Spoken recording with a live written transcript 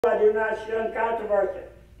I do not shun controversy.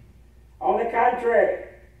 On the contrary,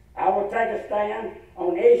 I will take a stand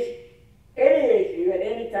on any issue at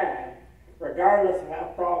any time, regardless of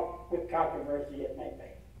how fraught with controversy it may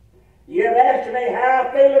be. You have asked me how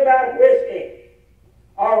I feel about whiskey.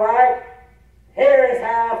 All right, here is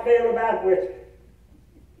how I feel about whiskey.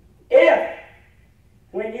 If,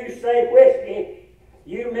 when you say whiskey,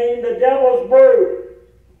 you mean the devil's brew,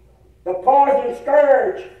 the poison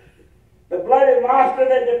scourge, the bloody monster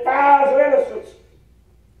that defiles innocence,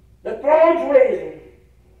 that throws reason,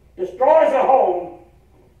 destroys a home,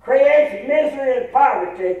 creates misery and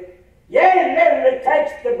poverty, yea, literally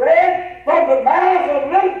takes the bread from the mouths of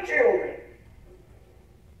little children.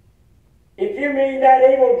 If you mean that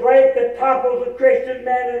evil drink that topples a Christian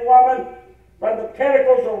man and woman from the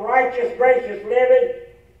pinnacles of righteous, gracious living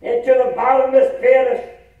into the bottomless pit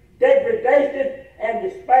of degradation and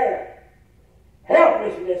despair,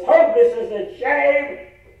 helplessness, hopelessness, and shame,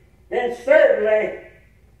 then certainly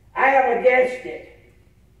I am against it.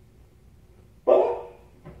 But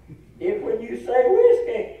if when you say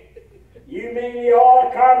whiskey, you mean the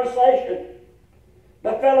old conversation,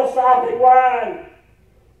 the philosophic wine,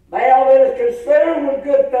 now that is consumed when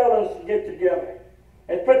good fellows get together,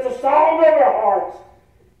 and puts a song in their hearts,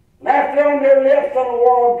 laughter on their lips, and a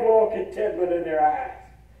warm glow of contentment in their eyes.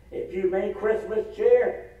 If you mean Christmas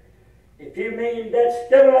cheer, if you mean that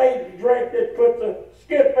stimulating drink that puts a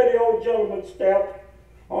skip in the old gentleman's step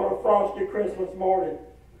on a frosty Christmas morning,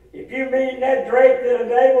 if you mean that drink that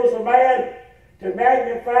enables a man to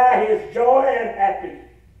magnify his joy and happiness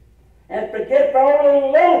and forget for only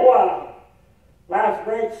a little while life's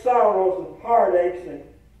great sorrows and heartaches and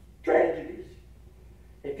tragedies,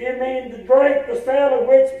 if you mean the drink the sale of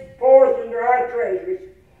which pours into our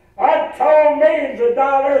treasuries untold millions of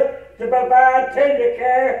dollars to provide tender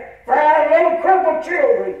care for our little crippled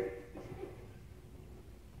children,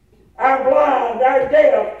 our blind, our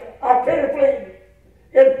deaf, our pitifully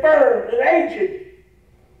infirm and aged,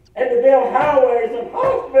 and to build highways and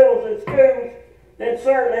hospitals and schools, then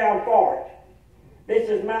certainly I'm for it. This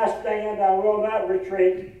is my stand. I will not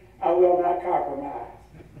retreat. I will not compromise.